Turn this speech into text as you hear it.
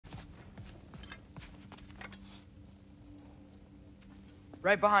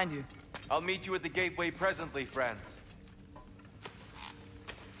Right behind you. I'll meet you at the gateway presently, friends.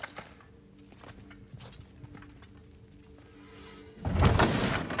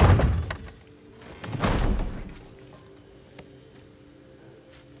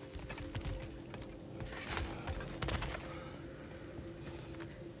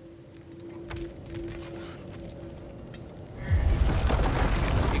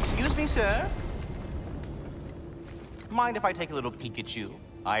 Excuse me, sir. Mind if I take a little peek at you?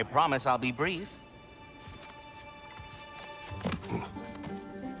 I promise I'll be brief.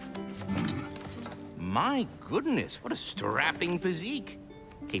 My goodness, what a strapping physique.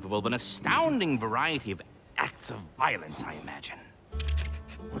 Capable of an astounding variety of acts of violence, I imagine.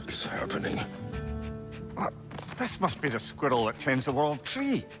 What is happening? This must be the squirrel that tends the world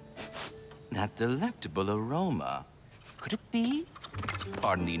tree. That delectable aroma. Could it be?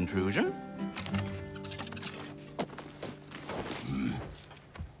 Pardon the intrusion.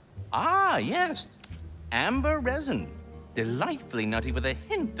 Ah, yes. Amber resin. Delightfully nutty with a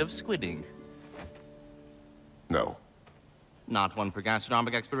hint of squid ink. No. Not one for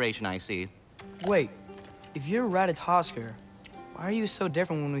gastronomic exploration, I see. Wait, if you're Ratatoskr, why are you so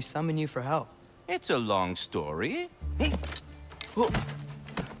different when we summon you for help? It's a long story.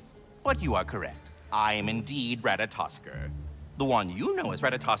 But you are correct. I am indeed Ratatoskr. The one you know as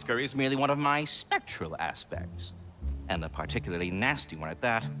Ratatoskr is merely one of my spectral aspects. And a particularly nasty one at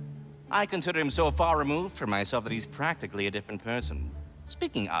that. I consider him so far removed from myself that he's practically a different person.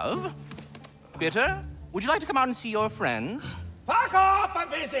 Speaking of, Bitter, would you like to come out and see your friends? Fuck off! I'm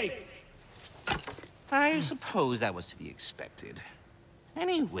busy! I suppose that was to be expected.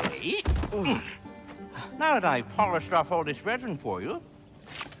 Anyway, now that I've polished off all this resin for you,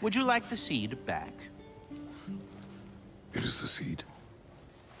 would you like the seed back? It is the seed.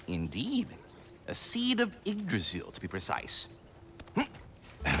 Indeed. A seed of Yggdrasil, to be precise.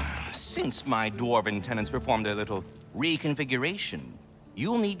 Since my dwarven tenants performed their little reconfiguration,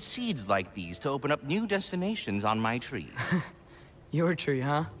 you'll need seeds like these to open up new destinations on my tree. Your tree,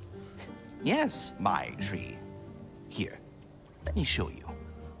 huh? Yes, my tree. Here, let me show you.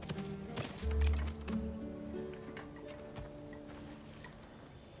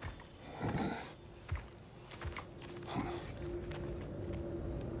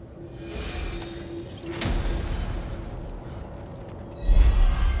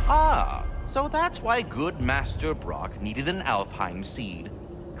 Ah, so that's why good Master Brock needed an Alpine seed.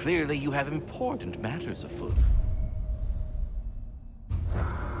 Clearly you have important matters afoot.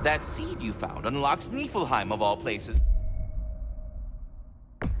 That seed you found unlocks Niflheim of all places.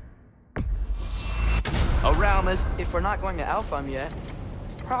 A realm as... If we're not going to Alfheim yet,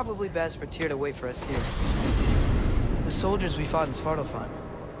 it's probably best for Tyr to wait for us here. The soldiers we fought in Svartalfheim,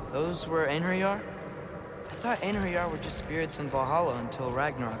 those were Einherjar? I thought Einherjar were just spirits in Valhalla until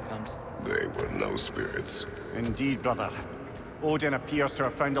Ragnarok comes. They were no spirits. Indeed, brother. Odin appears to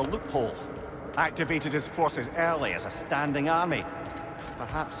have found a loophole. Activated his forces early as a standing army.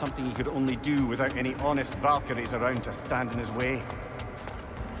 Perhaps something he could only do without any honest Valkyries around to stand in his way.